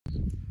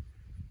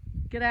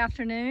Good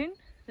afternoon.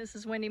 This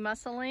is Wendy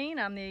Musseline.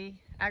 I'm the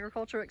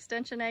Agricultural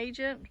Extension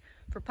Agent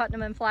for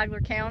Putnam and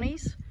Flagler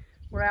counties.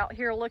 We're out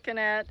here looking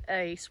at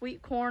a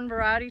sweet corn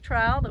variety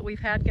trial that we've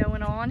had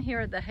going on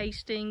here at the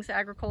Hastings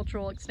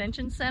Agricultural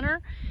Extension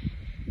Center.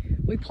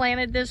 We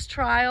planted this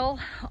trial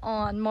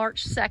on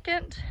March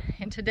 2nd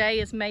and today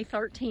is May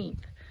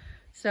 13th.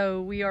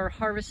 So we are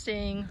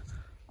harvesting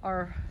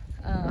our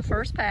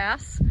first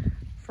pass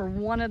for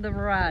one of the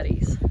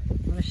varieties.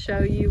 I'm going to show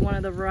you one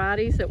of the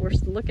varieties that we're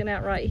looking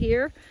at right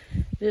here.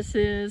 This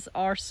is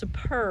our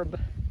Superb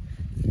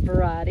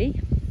variety.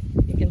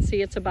 You can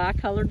see it's a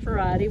bicolored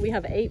variety. We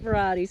have 8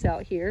 varieties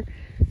out here.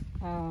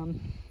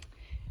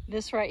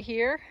 This right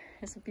here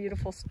is a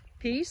beautiful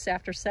piece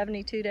after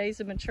 72 days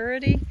of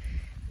maturity.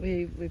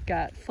 We've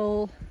got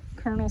full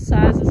kernel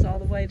sizes all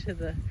the way to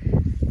the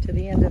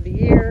end of the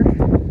year.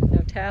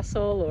 No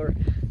tassel or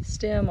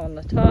stem on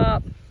the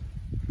top.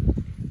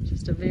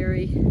 Just a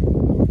very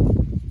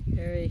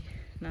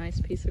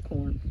nice piece of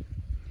corn,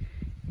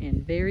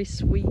 and very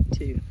sweet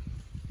too.